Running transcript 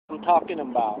I'm talking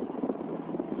about.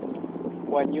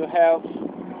 When you have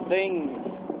things,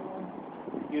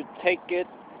 you take it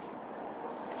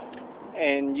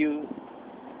and you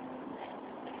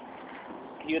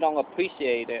don't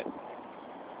appreciate it.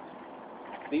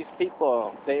 These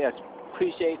people, they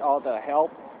appreciate all the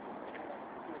help.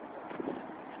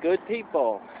 Good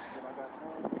people,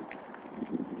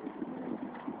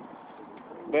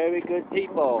 very good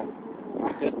people,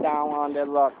 just down on their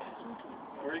luck.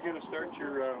 Where are you going to start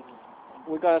your?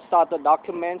 We're gonna start the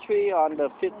documentary on the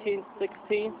 15th,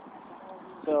 16th.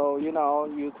 So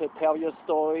you could tell your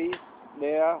stories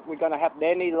there. We're gonna have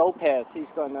Danny Lopez. He's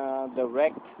gonna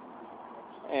direct.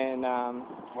 And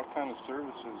What kind of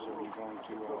services are you going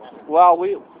to? well,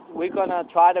 we're gonna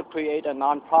try to create a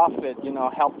non-profit.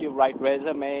 Help you write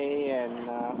resume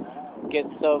and get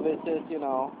services.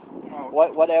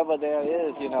 Whatever there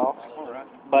is. All right.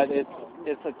 But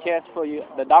it's a chance for you.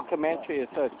 The documentary is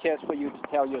a chance for you to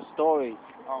tell your story.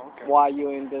 Oh, okay. Why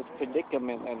you're in this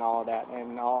predicament and all that,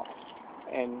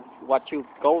 and what you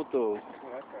go through.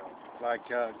 Like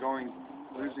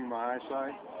losing my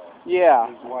eyesight Yeah,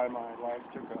 is why my life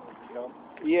took a jump.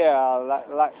 yeah,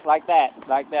 like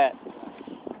that,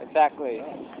 exactly.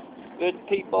 Good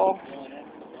people,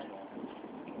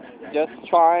 just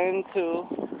trying to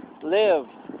live.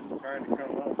 Trying to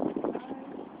come up.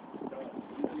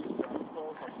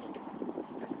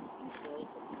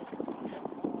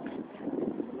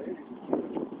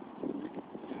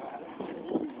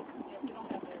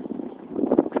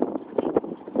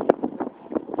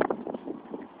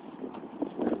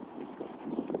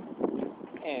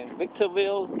 And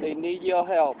Victorville, they need your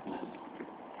help.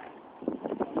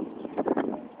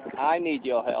 I need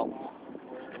your help.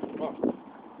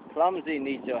 Clumsy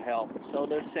needs your help. So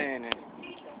they're saying it.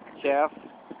 Chef?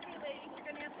 Hey ladies, you're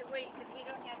going to have to wait because we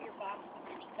don't have your box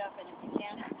with your stuff in it. You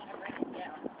can't kind of write it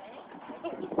down, okay?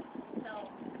 So,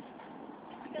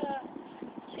 just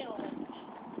chill.